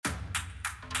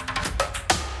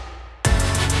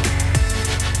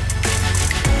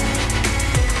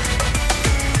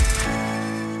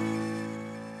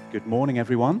Morning,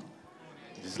 everyone.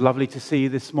 It's lovely to see you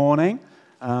this morning.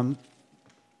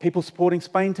 People supporting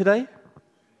Spain today?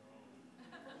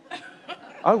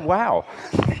 Oh, wow.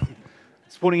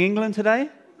 Supporting England today?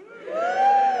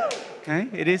 Okay,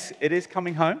 it is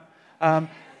coming home.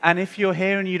 And if you're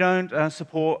here and you don't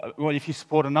if you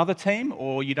support another team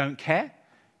or you don't care,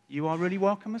 you are really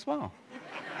welcome as well.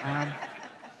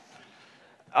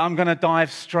 I'm going to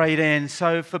dive straight in.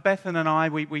 So for Bethan and I,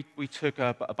 we took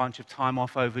a bunch of time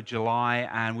off over July,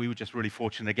 and we were just really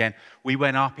fortunate again. We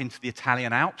went up into the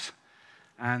Italian Alps,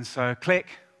 and so click.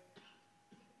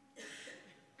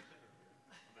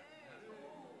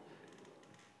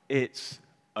 It's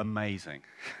amazing.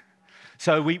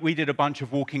 So we did a bunch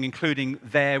of walking, including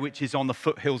there, which is on the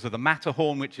foothills of the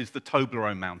Matterhorn, which is the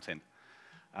Toblerone mountain.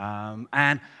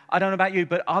 And I don't know about you,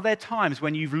 but are there times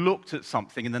when you've looked at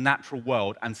something in the natural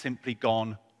world and simply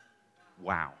gone,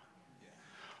 wow?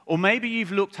 Or maybe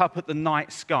you've looked up at the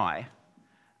night sky,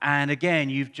 and again,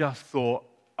 you've just thought,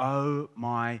 oh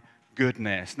my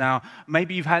goodness. Now,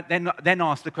 maybe you've then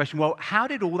asked the question, well, how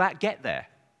did all that get there?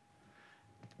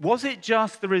 Was it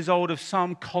just the result of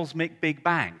some cosmic Big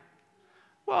Bang?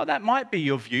 Well, that might be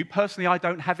your view. Personally, I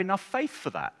don't have enough faith for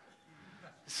that.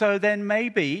 So then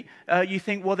maybe you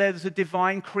think, well, there's a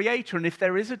divine creator, and if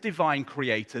there is a divine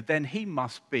creator, then he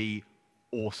must be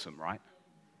awesome, right?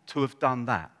 To have done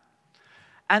that.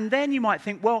 And then you might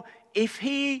think, well, if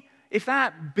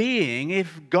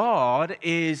God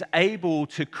is able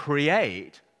to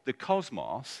create the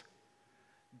cosmos,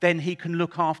 then he can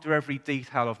look after every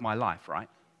detail of my life, right?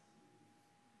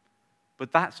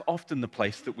 But that's often the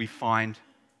place that we find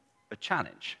a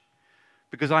challenge.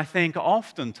 Because I think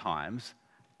oftentimes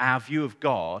our view of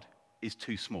God is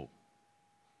too small.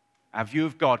 Our view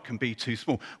of God can be too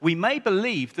small. We may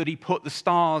believe that he put the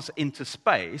stars into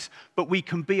space, but we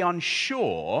can be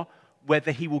unsure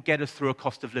whether he will get us through a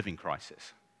cost of living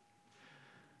crisis.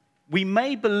 We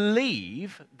may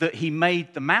believe that he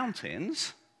made the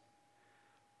mountains,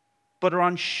 but are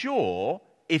unsure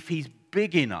if he's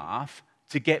big enough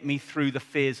to get me through the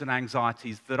fears and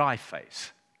anxieties that I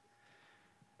face.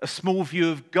 A small view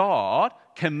of God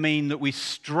can mean that we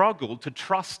struggle to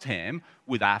trust him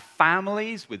with our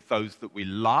families, with those that we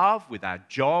love, with our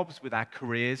jobs, with our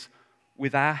careers,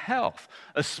 with our health.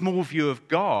 A small view of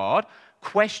God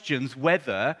questions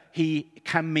whether he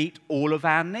can meet all of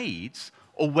our needs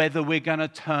or whether we're going to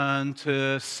turn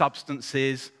to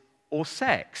substances or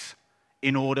sex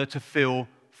in order to feel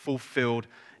fulfilled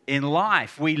in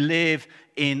life. We live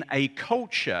in a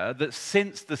culture that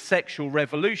since the sexual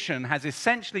revolution has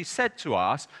essentially said to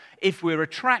us, if we're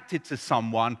attracted to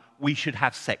someone, we should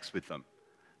have sex with them.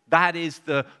 That is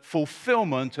the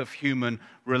fulfillment of human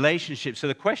relationships. So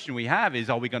the question we have is,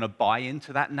 are we going to buy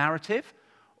into that narrative?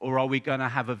 Or are we going to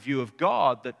have a view of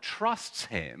God that trusts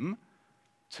him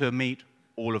to meet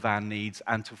all of our needs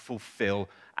and to fulfill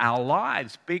our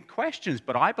lives? Big questions,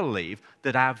 but I believe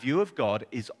that our view of God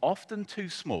is often too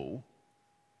small,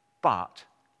 but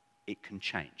it can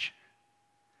change.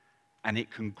 And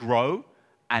it can grow,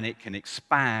 and it can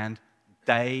expand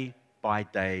day by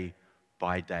day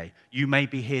by day. You may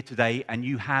be here today and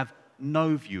you have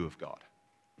no view of God.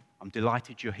 I'm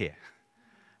delighted you're here.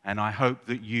 And I hope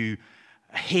that you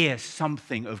hear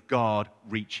something of God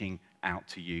reaching out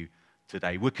to you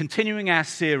today. We're continuing our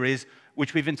series,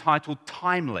 which we've entitled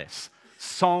Timeless,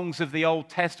 Songs of the Old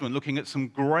Testament, looking at some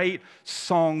great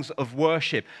songs of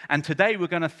worship. And today we're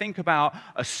going to think about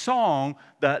a song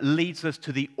that leads us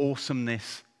to the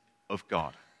awesomeness of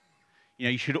God. You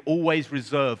know, you should always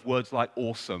reserve words like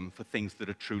awesome for things that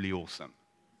are truly awesome.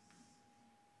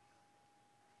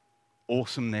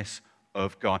 Awesomeness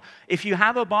of God. If you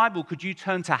have a Bible, could you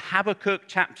turn to Habakkuk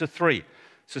chapter 3?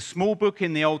 It's a small book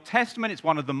in the Old Testament. It's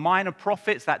one of the minor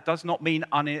prophets. That does not mean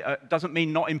doesn't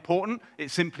mean not important. It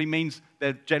simply means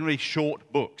they're generally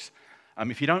short books.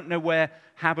 If you don't know where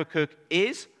Habakkuk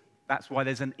is, that's why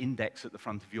there's an index at the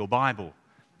front of your Bible,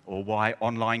 or why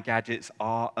online gadgets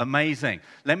are amazing.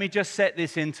 Let me just set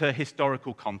this into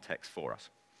historical context for us.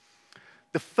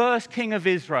 The first king of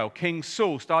Israel, King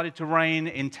Saul, started to reign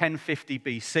in 1050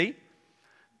 BC.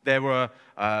 There were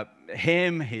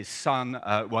him, his son,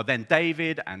 then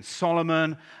David and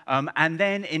Solomon. And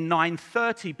then in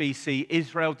 930 BC,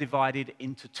 Israel divided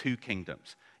into two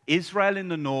kingdoms. Israel in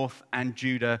the north and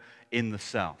Judah in the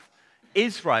south.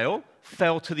 Israel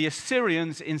fell to the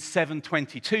Assyrians in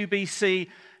 722 BC.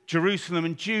 Jerusalem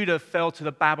and Judah fell to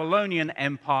the Babylonian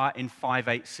Empire in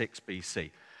 586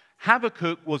 BC.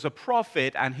 Habakkuk was a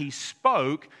prophet, and he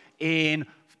spoke in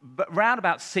around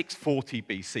about 640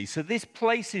 BC. So this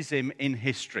places him in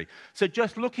history. So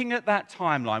just looking at that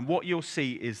timeline, what you'll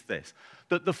see is this.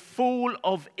 that the fall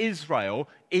of Israel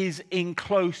is in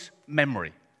close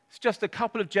memory. It's just a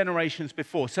couple of generations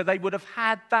before. So they would have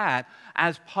had that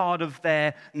as part of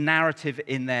their narrative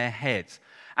in their heads.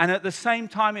 And at the same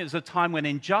time, it was a time when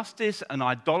injustice and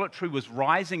idolatry was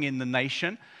rising in the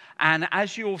nation. And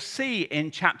as you'll see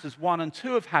in chapters 1 and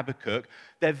 2 of Habakkuk,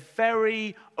 they're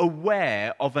very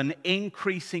aware of an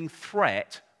increasing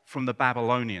threat from the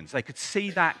Babylonians. They could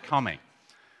see that coming.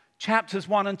 Chapters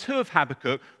 1 and 2 of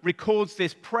Habakkuk records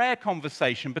this prayer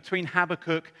conversation between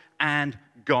Habakkuk and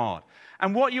God.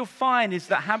 And what you'll find is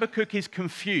that Habakkuk is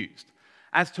confused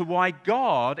as to why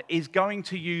God is going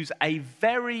to use a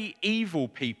very evil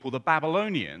people, the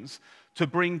Babylonians, to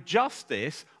bring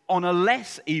justice on a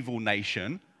less evil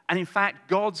nation, and in fact,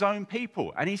 God's own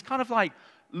people. And he's kind of like,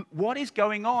 what is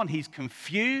going on? He's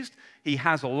confused. He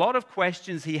has a lot of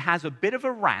questions. He has a bit of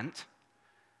a rant.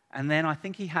 And then I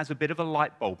think he has a bit of a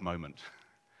light bulb moment,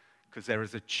 because there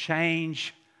is a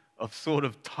change of sort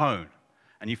of tone.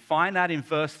 And you find that in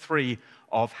verse 3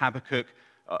 of Habakkuk,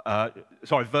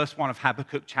 verse 1 of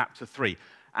Habakkuk chapter 3.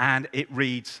 And it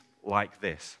reads like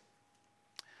this.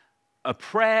 A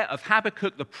prayer of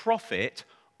Habakkuk the prophet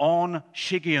on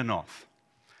Shigionoth.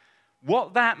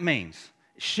 What that means,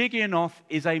 Shigionoth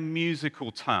is a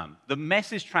musical term. The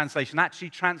Message translation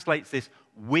actually translates this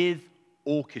with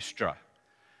orchestra.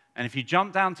 And if you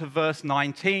jump down to verse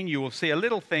 19, you will see a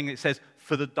little thing that says,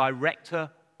 for the director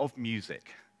of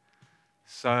music.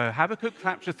 So Habakkuk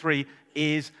chapter 3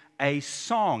 is a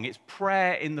song. It's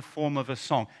prayer in the form of a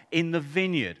song. In the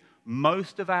vineyard,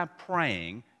 most of our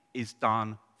praying is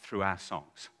done through our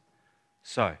songs.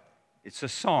 So it's a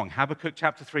song. Habakkuk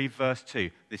chapter 3, verse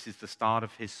 2. This is the start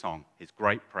of his song, his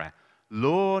great prayer.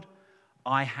 Lord,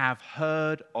 I have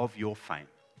heard of your fame.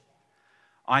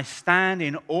 I stand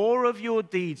in awe of your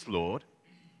deeds, Lord.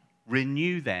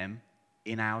 Renew them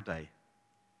in our day.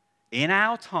 In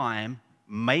our time,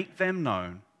 make them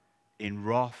known. In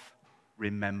wrath,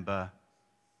 remember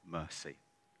mercy.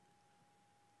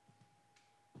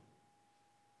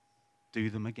 Do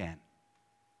them again.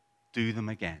 Do them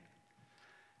again.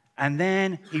 And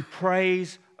then he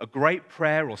prays a great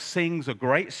prayer or sings a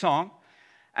great song.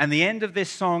 And the end of this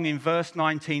song in verse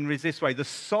 19 reads this way. The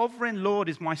sovereign Lord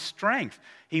is my strength.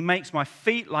 He makes my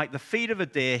feet like the feet of a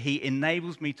deer. He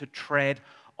enables me to tread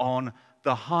on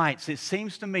the heights. It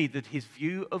seems to me that his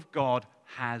view of God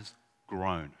has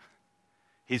grown.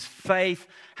 His faith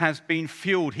has been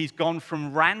fueled. He's gone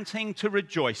from ranting to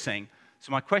rejoicing.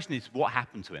 So my question is, what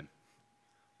happened to him?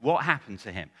 What happened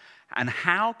to him? And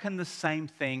how can the same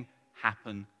thing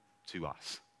happen to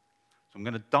us? So I'm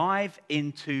going to dive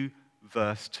into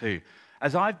verse 2.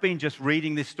 As I've been just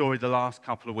reading this story the last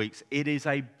couple of weeks, it is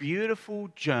a beautiful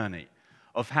journey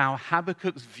of how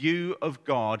Habakkuk's view of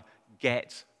God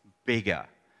gets bigger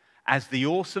as the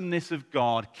awesomeness of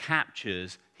God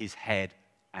captures his head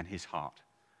and his heart.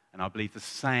 And I believe the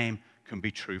same can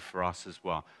be true for us as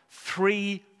well.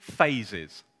 Three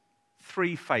phases.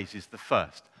 The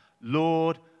first,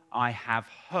 Lord, I have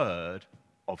heard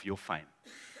of your fame.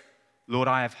 Lord,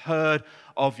 I have heard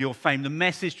of your fame. The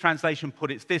Message translation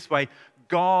put it this way,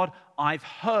 God, I've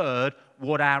heard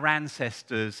what our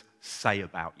ancestors say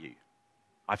about you.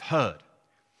 I've heard.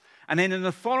 And then in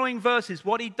the following verses,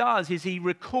 what he does is he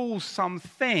recalls some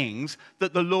things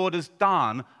that the Lord has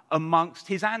done amongst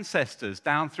his ancestors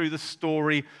down through the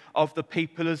story of the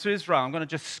people of Israel. I'm going to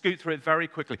just scoot through it very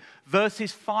quickly.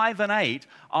 Verses 5 and 8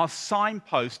 are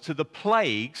signposts to the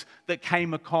plagues that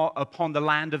came upon the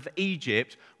land of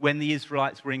Egypt when the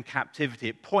Israelites were in captivity.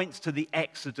 It points to the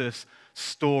Exodus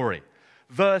story.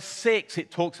 Verse 6, it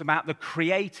talks about the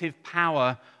creative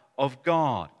power of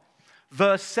God.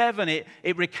 Verse 7,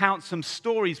 it recounts some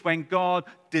stories when God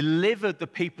delivered the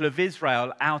people of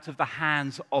Israel out of the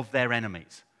hands of their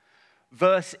enemies.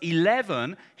 Verse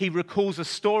 11, he recalls a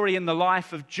story in the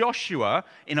life of Joshua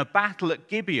in a battle at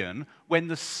Gibeon when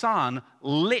the sun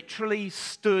literally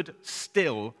stood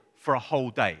still for a whole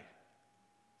day.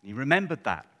 He remembered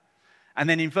that. And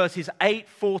then in verses 8,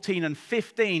 14, and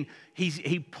 15,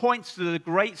 he points to the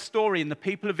great story in the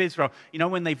people of Israel. You know,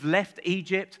 when they've left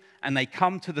Egypt and they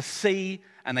come to the sea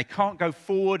and they can't go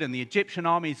forward and the Egyptian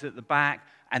army is at the back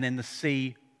and then the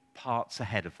sea parts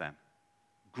ahead of them.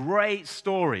 Great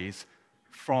stories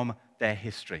from their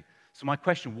history. So my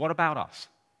question, what about us?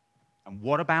 And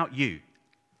what about you?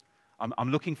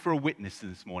 I'm looking for a witness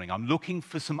this morning. I'm looking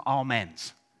for some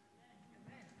amens.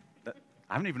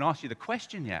 I haven't even asked you the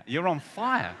question yet. You're on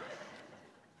fire.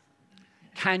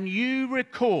 Can you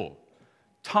recall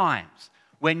times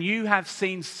when you have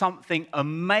seen something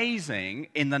amazing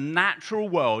in the natural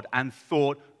world and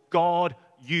thought, God,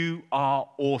 you are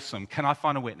awesome? Can I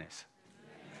find a witness?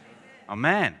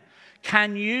 Amen.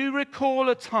 Can you recall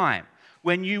a time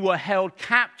when you were held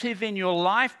captive in your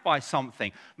life by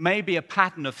something, maybe a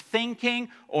pattern of thinking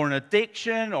or an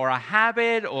addiction or a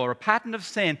habit or a pattern of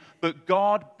sin, but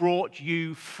God brought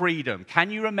you freedom?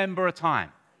 Can you remember a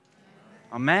time?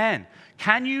 Amen.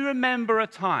 Can you remember a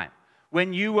time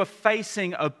when you were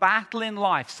facing a battle in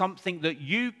life, something that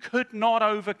you could not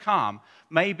overcome,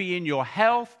 maybe in your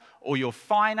health or your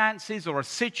finances or a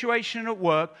situation at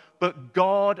work, but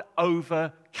God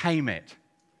overcame it?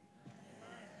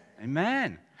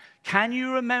 Amen. Can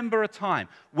you remember a time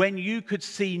when you could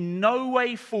see no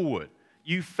way forward?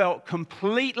 You felt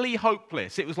completely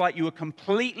hopeless. It was like you were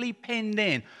completely pinned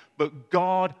in, but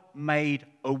God made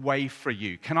a way for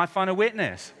you. Can I find a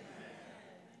witness?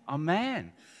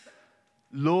 Amen.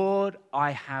 Lord,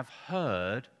 I have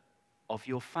heard of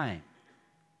your fame.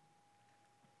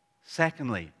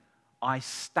 Secondly, I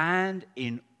stand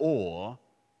in awe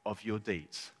of your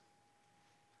deeds.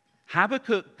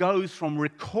 Habakkuk goes from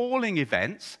recalling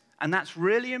events, and that's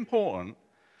really important,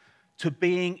 to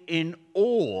being in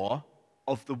awe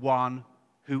of the one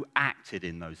who acted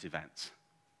in those events.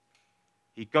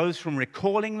 He goes from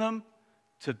recalling them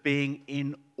to being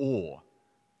in awe,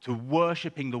 to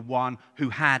worshiping the one who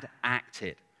had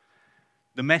acted.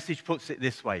 The Message puts it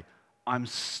this way: I'm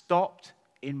stopped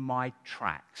in my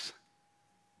tracks,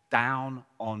 down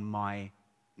on my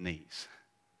knees.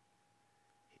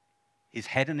 His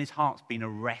head and his heart's been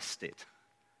arrested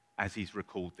as he's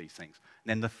recalled these things. And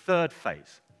then the third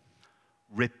phase,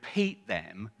 repeat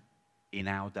them in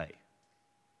our day.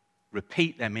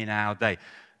 Repeat them in our day.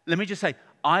 Let me just say,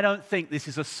 I don't think this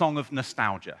is a song of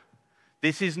nostalgia.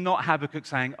 This is not Habakkuk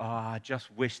saying, oh, I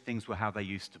just wish things were how they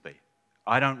used to be.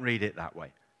 I don't read it that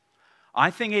way. I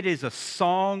think it is a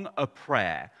song, a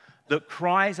prayer that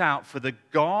cries out for the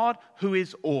God who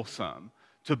is awesome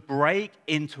to break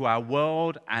into our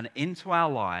world and into our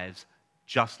lives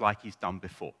just like he's done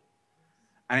before.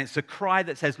 And it's a cry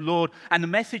that says, Lord, and the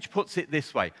Message puts it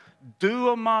this way: do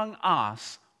among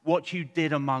us what you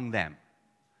did among them.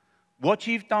 What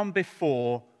you've done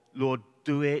before, Lord,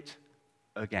 do it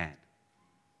again.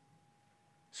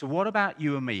 So what about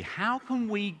you and me? How can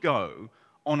we go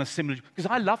on a similar, because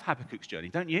I love Habakkuk's journey,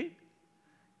 don't you?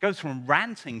 It goes from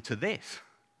ranting to this.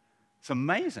 It's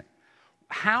amazing.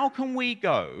 How can we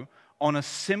go on a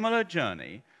similar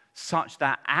journey such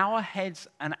that our heads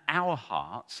and our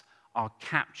hearts are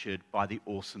captured by the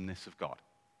awesomeness of God?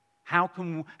 How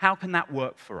can that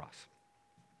work for us?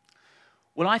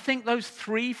 Well, I think those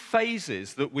three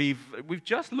phases that we've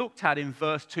just looked at in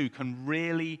verse 2 can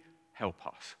really help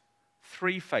us.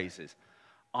 Three phases.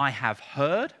 I have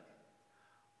heard,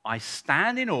 I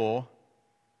stand in awe,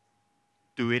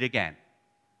 do it again.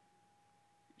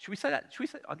 Should we say that? Should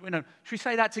we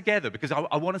say that together? Because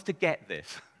I want us to get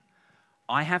this.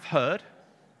 I have heard,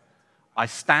 I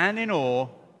stand in awe,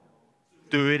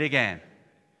 do it again.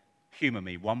 Humor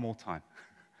me one more time.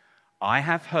 I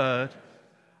have heard,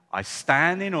 I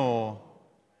stand in awe,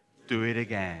 do it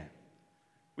again.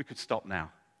 We could stop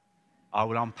now. I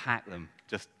will unpack them,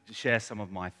 just to share some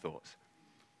of my thoughts.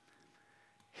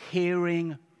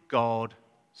 Hearing God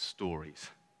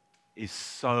stories is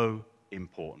so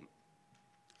important.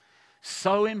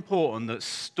 So important that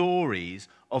stories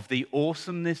of the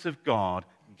awesomeness of God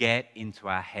get into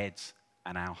our heads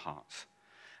and our hearts.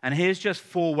 And here's just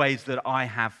 4 ways that I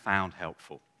have found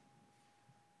helpful.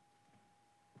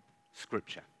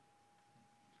 Scripture.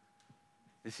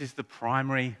 This is the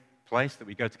primary place that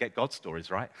we go to get God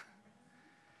stories, right?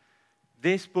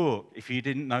 This book, if you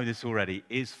didn't know this already,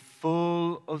 is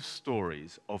full of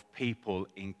stories of people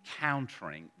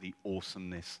encountering the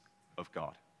awesomeness of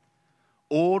God.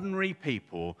 Ordinary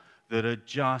people that are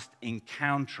just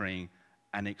encountering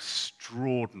an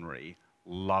extraordinary,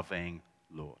 loving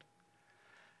Lord.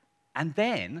 And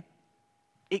then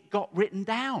it got written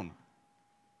down.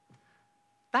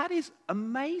 That is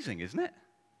amazing, isn't it?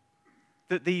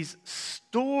 That these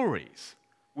stories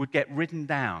would get written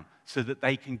down so that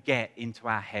they can get into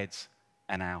our heads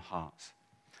and our hearts.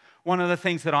 One of the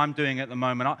things that I'm doing at the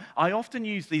moment, I often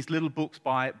use these little books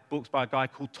by a guy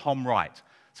called Tom Wright.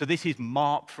 So this is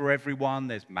Mark for everyone.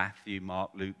 There's Matthew,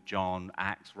 Mark, Luke, John,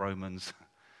 Acts, Romans.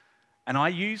 And I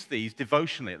use these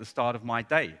devotionally at the start of my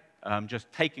day,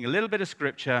 just taking a little bit of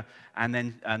scripture,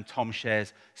 and Tom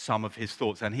shares some of his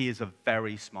thoughts. And he is a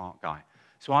very smart guy.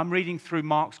 So I'm reading through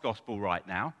Mark's gospel right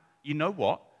now. You know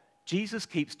what? Jesus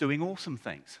keeps doing awesome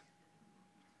things.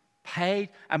 And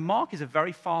Mark is a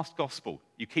very fast gospel.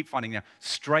 You keep finding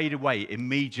straight away,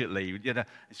 immediately.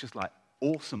 It's just like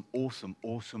awesome, awesome,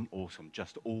 awesome, awesome,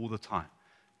 just all the time.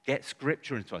 Get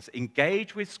scripture into us.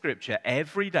 Engage with scripture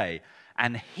every day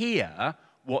and hear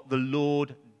what the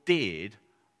Lord did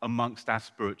amongst our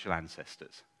spiritual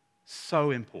ancestors.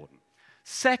 So important.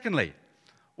 Secondly,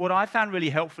 what I found really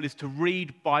helpful is to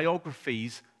read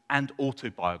biographies and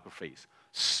autobiographies,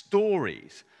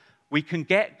 stories. We can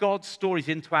get God's stories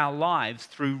into our lives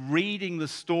through reading the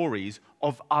stories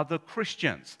of other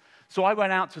Christians. So I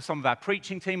went out to some of our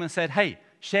preaching team and said, hey,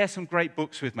 share some great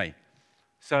books with me.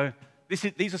 So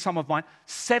these are some of mine.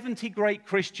 70 Great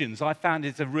Christians, I found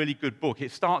is a really good book.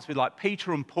 It starts with like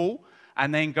Peter and Paul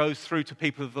and then goes through to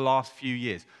people of the last few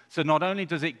years. So not only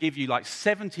does it give you like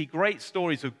 70 great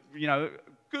stories of,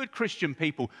 good Christian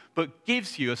people, but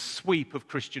gives you a sweep of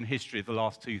Christian history of the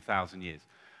last 2,000 years.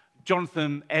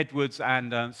 Jonathan Edwards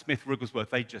and Smith Wigglesworth,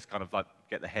 they just kind of like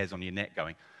get the hairs on your neck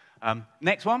going.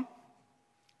 Next one.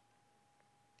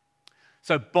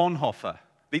 So Bonhoeffer.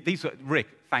 These are, Rick,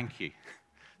 thank you.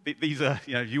 These are,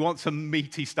 if you want some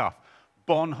meaty stuff.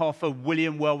 Bonhoeffer,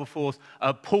 William Wilberforce,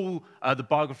 Paul, the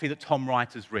biography that Tom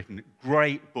Wright has written.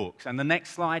 Great books. And the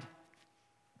next slide.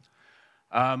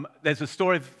 There's a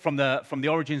story from the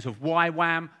origins of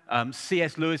YWAM,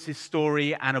 C.S. Lewis's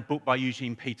story, and a book by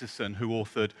Eugene Peterson, who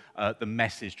authored the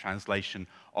Message translation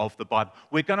of the Bible.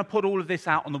 We're going to put all of this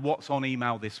out on the What's On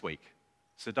email this week.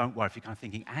 So don't worry if you're kind of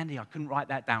thinking, Andy, I couldn't write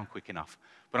that down quick enough.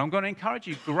 But I'm going to encourage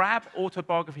you, grab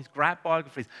autobiographies, grab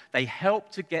biographies. They help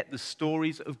to get the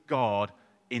stories of God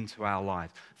into our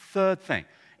lives. Third thing,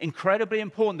 incredibly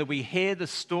important that we hear the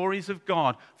stories of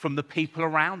God from the people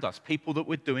around us, people that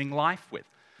we're doing life with.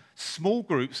 Small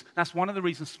groups, that's one of the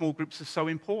reasons small groups are so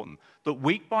important. That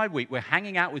week by week, we're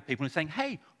hanging out with people and saying,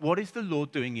 hey, what is the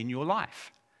Lord doing in your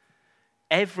life?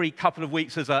 Every couple of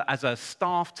weeks as a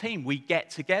staff team, we get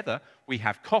together, we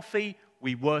have coffee,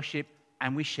 we worship,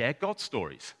 and we share God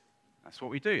stories. That's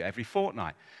what we do every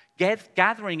fortnight.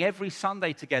 Gathering every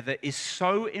Sunday together is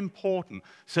so important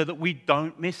so that we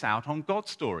don't miss out on God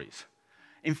stories.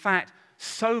 In fact,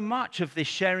 so much of this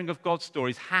sharing of God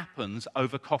stories happens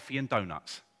over coffee and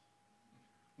donuts.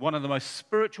 One of the most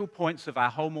spiritual points of our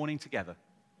whole morning together,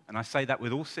 and I say that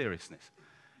with all seriousness.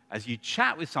 As you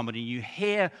chat with somebody, you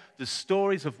hear the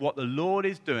stories of what the Lord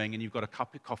is doing, and you've got a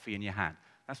cup of coffee in your hand.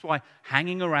 That's why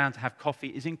hanging around to have coffee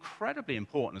is incredibly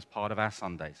important as part of our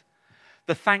Sundays.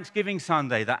 The Thanksgiving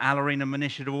Sunday that Alarine and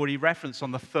Manish had already referenced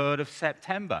on the 3rd of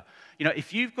September.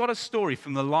 If you've got a story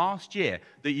from the last year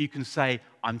that you can say,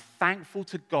 I'm thankful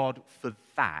to God for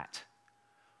that,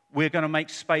 we're going to make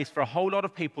space for a whole lot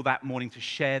of people that morning to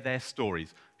share their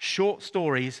stories. Short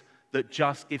stories that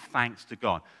just give thanks to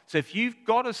God. So if you've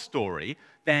got a story,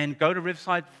 then go to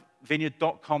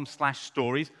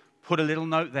riversidevineyard.com/stories, put a little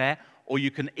note there, or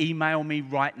you can email me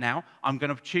right now. I'm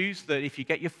going to choose that if you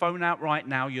get your phone out right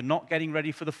now, you're not getting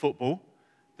ready for the football,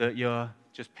 that you're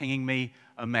just pinging me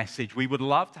a message. We would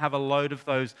love to have a load of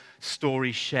those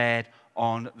stories shared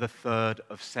on the 3rd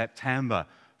of September.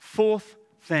 Fourth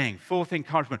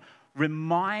encouragement.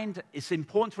 It's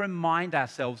important to remind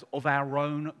ourselves of our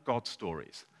own God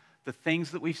stories, the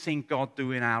things that we've seen God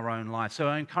do in our own lives. So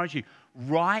I encourage you,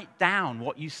 write down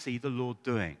what you see the Lord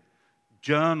doing.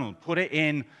 Journal, put it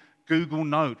in Google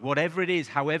Note, whatever it is,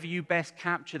 however you best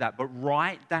capture that, but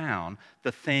write down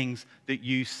the things that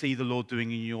you see the Lord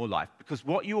doing in your life. Because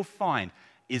what you'll find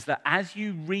is that as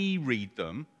you reread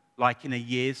them, like in a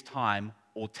year's time,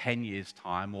 or 10 years'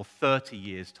 time, or 30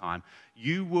 years' time,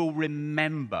 you will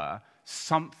remember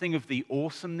something of the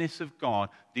awesomeness of God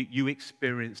that you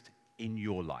experienced in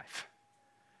your life.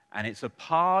 And it's a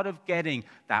part of getting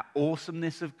that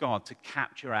awesomeness of God to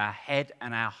capture our head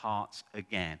and our hearts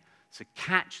again. So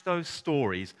catch those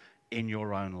stories in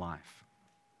your own life.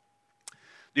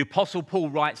 The Apostle Paul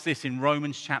writes this in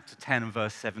Romans chapter 10 and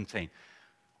verse 17.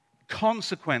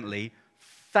 Consequently,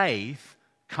 faith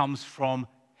comes from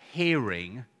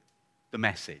hearing the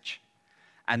message.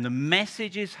 And the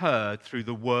message is heard through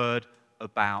the word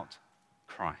about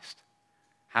Christ.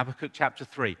 Habakkuk chapter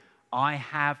 3. I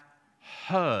have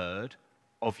heard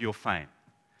of your fame.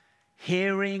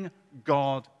 Hearing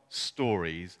God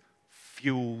stories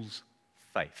fuels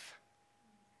faith.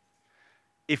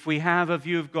 If we have a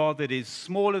view of God that is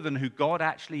smaller than who God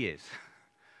actually is,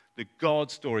 the God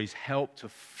stories help to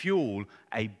fuel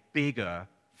a bigger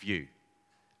view,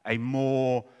 a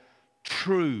more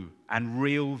true and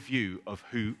real view of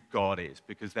who God is,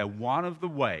 because they're one of the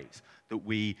ways that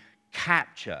we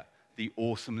capture the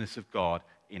awesomeness of God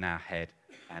in our head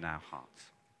and our hearts.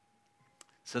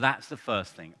 So that's the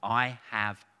first thing. I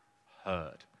have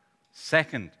heard.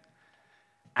 Second,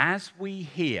 as we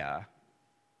hear,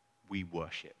 we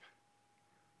worship.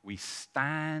 We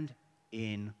stand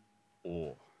in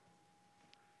awe.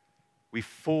 We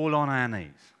fall on our knees.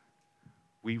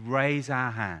 We raise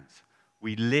our hands.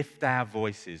 We lift our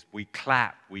voices. We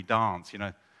clap. We dance. You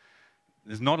know,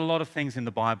 there's not a lot of things in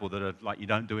the Bible that are like you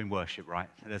don't do in worship, right?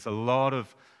 There's a lot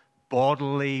of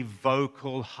bodily,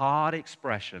 vocal, heart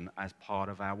expression as part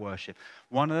of our worship.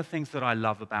 One of the things that I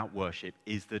love about worship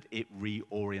is that it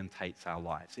reorientates our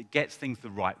lives. It gets things the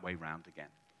right way round again.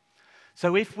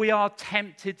 So if we are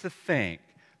tempted to think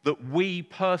that we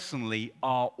personally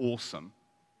are awesome,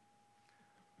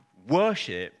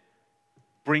 worship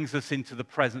brings us into the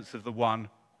presence of the one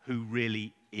who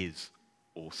really is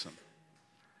awesome.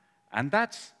 And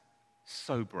that's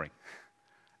sobering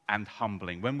and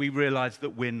humbling when we realize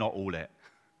that we're not all it,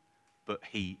 but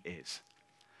he is.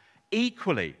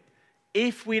 Equally,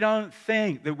 if we don't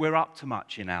think that we're up to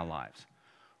much in our lives,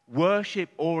 worship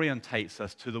orientates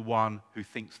us to the one who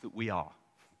thinks that we are.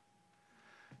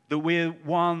 That we're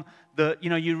one that,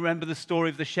 you remember the story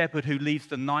of the shepherd who leaves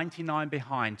the 99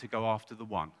 behind to go after the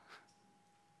one.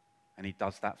 And he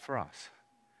does that for us.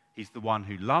 He's the one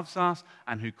who loves us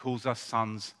and who calls us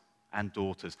sons and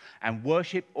daughters. And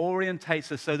worship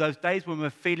orientates us. So those days when we're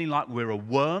feeling like we're a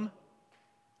worm,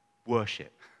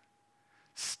 worship.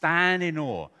 Stand in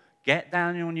awe. Get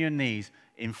down on your knees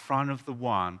in front of the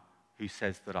one who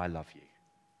says that I love you.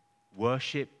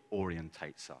 Worship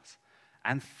orientates us.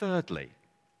 And thirdly,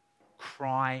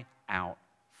 cry out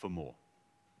for more.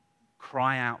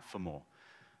 Cry out for more.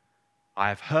 I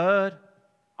have heard,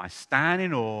 I stand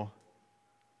in awe,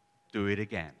 do it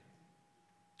again.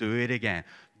 Do it again.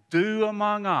 Do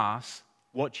among us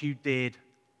what you did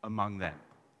among them.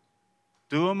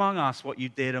 Do among us what you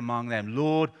did among them.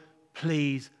 Lord,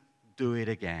 please do it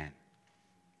again.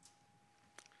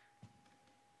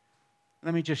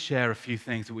 Let me just share a few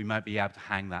things that we might be able to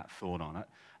hang that thought on it.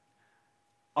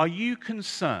 Are you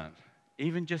concerned,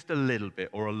 even just a little bit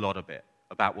or a lot of it,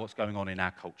 about what's going on in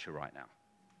our culture right now?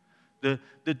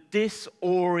 The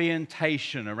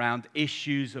disorientation around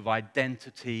issues of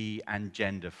identity and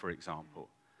gender, for example.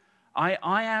 I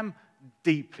am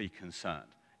deeply concerned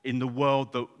in the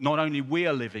world that not only we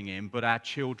are living in, but our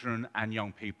children and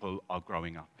young people are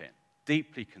growing up in.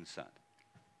 Deeply concerned.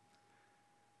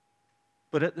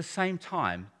 But at the same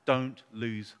time, don't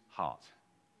lose heart.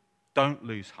 Don't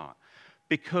lose heart.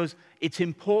 Because it's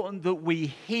important that we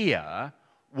hear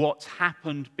what's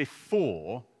happened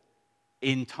before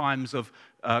in times of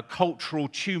cultural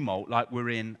tumult like we're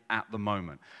in at the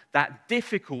moment. That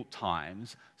difficult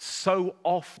times so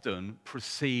often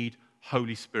precede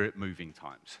Holy Spirit moving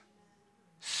times.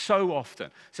 So often.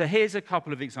 So here's a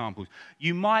couple of examples.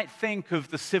 You might think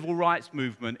of the civil rights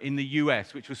movement in the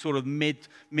US, which was sort of mid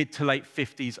to late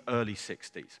 50s, early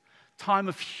 60s. Time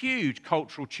of huge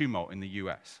cultural tumult in the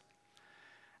US.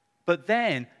 But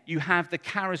then you have the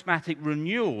charismatic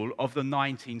renewal of the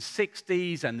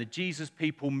 1960s and the Jesus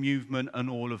People movement and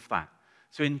all of that.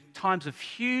 So in times of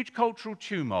huge cultural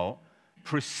tumult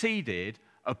preceded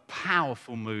a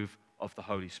powerful move of the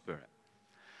Holy Spirit.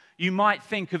 You might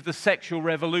think of the sexual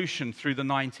revolution through the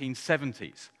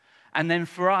 1970s. And then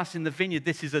for us in the Vineyard,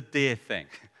 this is a dear thing.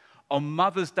 On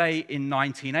Mother's Day in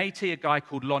 1980, a guy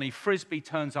called Lonnie Frisbee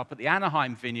turns up at the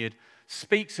Anaheim Vineyard,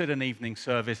 speaks at an evening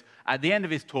service. At the end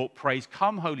of his talk, prays,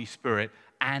 "Come, Holy Spirit,"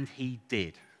 and he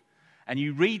did. And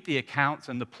you read the accounts,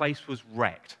 and the place was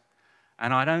wrecked.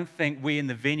 And I don't think we in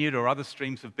the Vineyard or other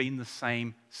streams have been the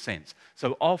same since.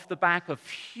 So off the back of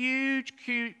huge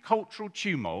cultural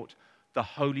tumult, the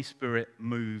Holy Spirit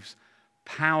moves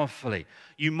powerfully.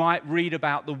 You might read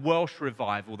about the Welsh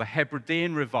revival, the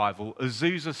Hebridean revival,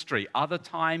 Azusa Street, other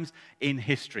times in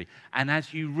history. And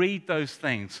as you read those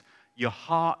things, your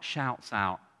heart shouts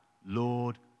out,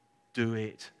 "Lord, do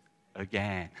it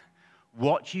again.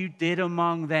 What you did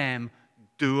among them,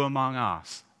 do among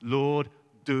us. Lord,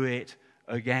 do it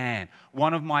again."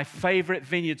 One of my favorite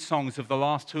Vineyard songs of the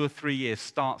last 2 or 3 years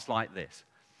starts like this.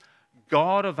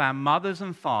 "God of our mothers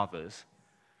and fathers,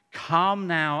 come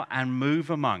now and move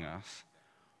among us.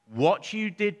 What you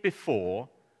did before,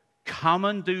 come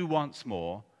and do once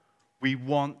more. We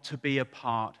want to be a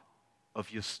part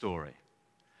of your story."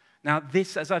 Now,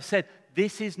 this, as I've said,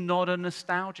 this is not a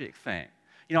nostalgic thing.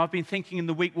 I've been thinking in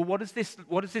the week, well, what does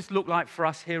this look like for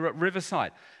us here at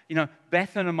Riverside?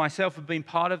 Bethan and myself have been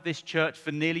part of this church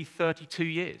for nearly 32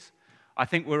 years. I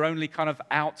think we're only kind of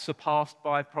out-surpassed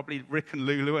by probably Rick and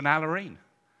Lulu and Alarine.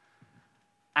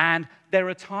 And there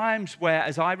are times where,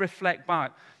 as I reflect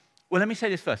back, well, let me say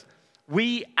this first.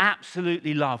 We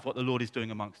absolutely love what the Lord is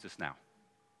doing amongst us now.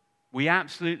 We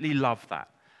absolutely love that.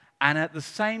 And at the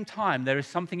same time, there is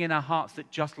something in our hearts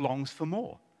that just longs for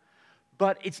more.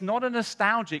 But it's not a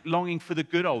nostalgic longing for the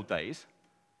good old days,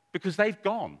 because they've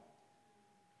gone.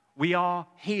 We are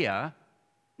here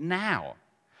now.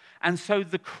 And so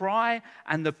the cry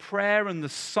and the prayer and the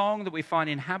song that we find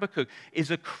in Habakkuk is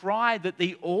a cry that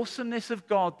the awesomeness of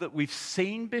God that we've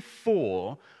seen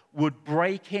before would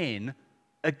break in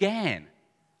again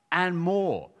and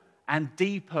more and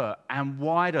deeper and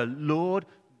wider. Lord,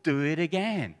 do it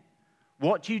again.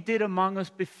 What you did among us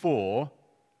before,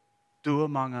 do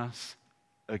among us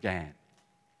again.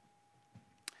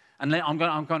 And I'm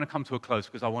going to come to a close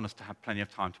because I want us to have plenty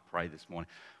of time to pray this morning.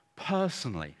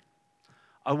 Personally,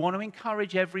 I want to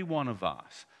encourage every one of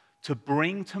us to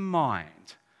bring to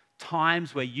mind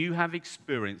times where you have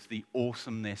experienced the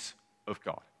awesomeness of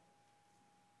God.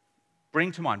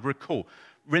 Bring to mind, recall.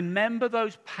 Remember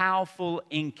those powerful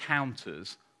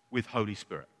encounters with Holy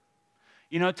Spirit.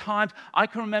 You know, I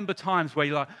can remember times where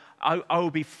you're like, I will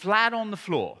be flat on the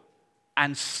floor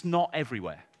and snot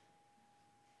everywhere.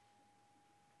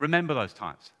 Remember those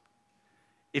times.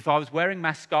 If I was wearing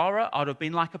mascara, I'd have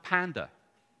been like a panda.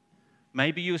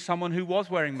 Maybe you were someone who was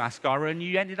wearing mascara and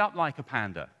you ended up like a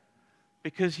panda.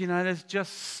 Because, you know, there's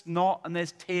just snot and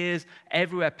there's tears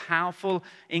everywhere. Powerful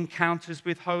encounters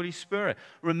with Holy Spirit.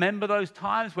 Remember those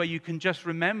times where you can just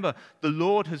remember the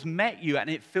Lord has met you and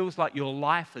it feels like your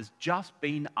life has just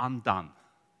been undone.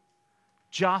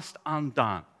 Just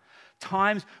undone.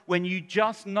 Times when you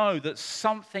just know that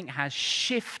something has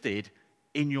shifted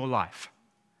in your life.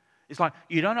 It's like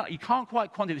you can't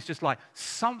quite quantify it. It's just like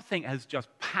something has just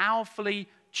powerfully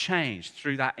changed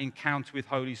through that encounter with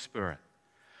Holy Spirit.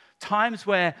 Times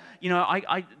where, you know,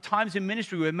 times in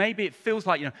ministry where maybe it feels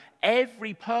like, you know,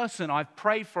 every person I've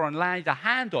prayed for and laid a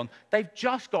hand on, they've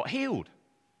just got healed.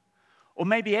 Or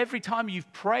maybe every time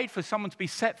you've prayed for someone to be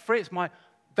set free,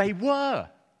 they were.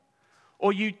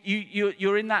 Or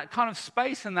you're in that kind of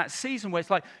space and that season where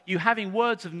it's like you having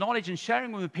words of knowledge and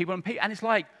sharing them with people, and it's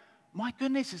like, my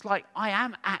goodness, it's like I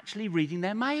am actually reading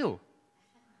their mail.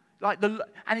 And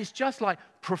it's just like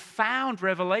profound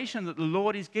revelation that the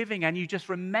Lord is giving, and you just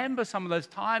remember some of those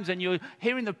times, and you're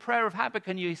hearing the prayer of Habakkuk,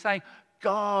 and you're saying,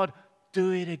 God,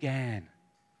 do it again.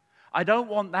 I don't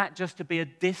want that just to be a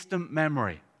distant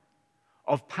memory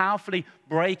of powerfully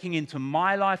breaking into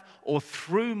my life or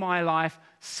through my life,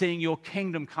 seeing your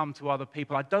kingdom come to other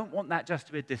people. I don't want that just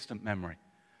to be a distant memory.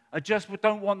 I just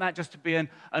don't want that just to be an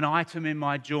item in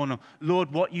my journal.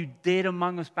 Lord, what you did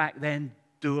among us back then,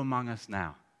 do among us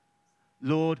now.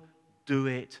 Lord, do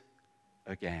it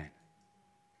again.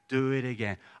 Do it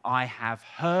again. I have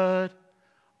heard.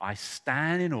 I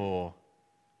stand in awe.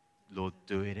 Lord,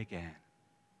 do it again.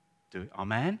 Do it.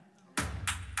 Amen.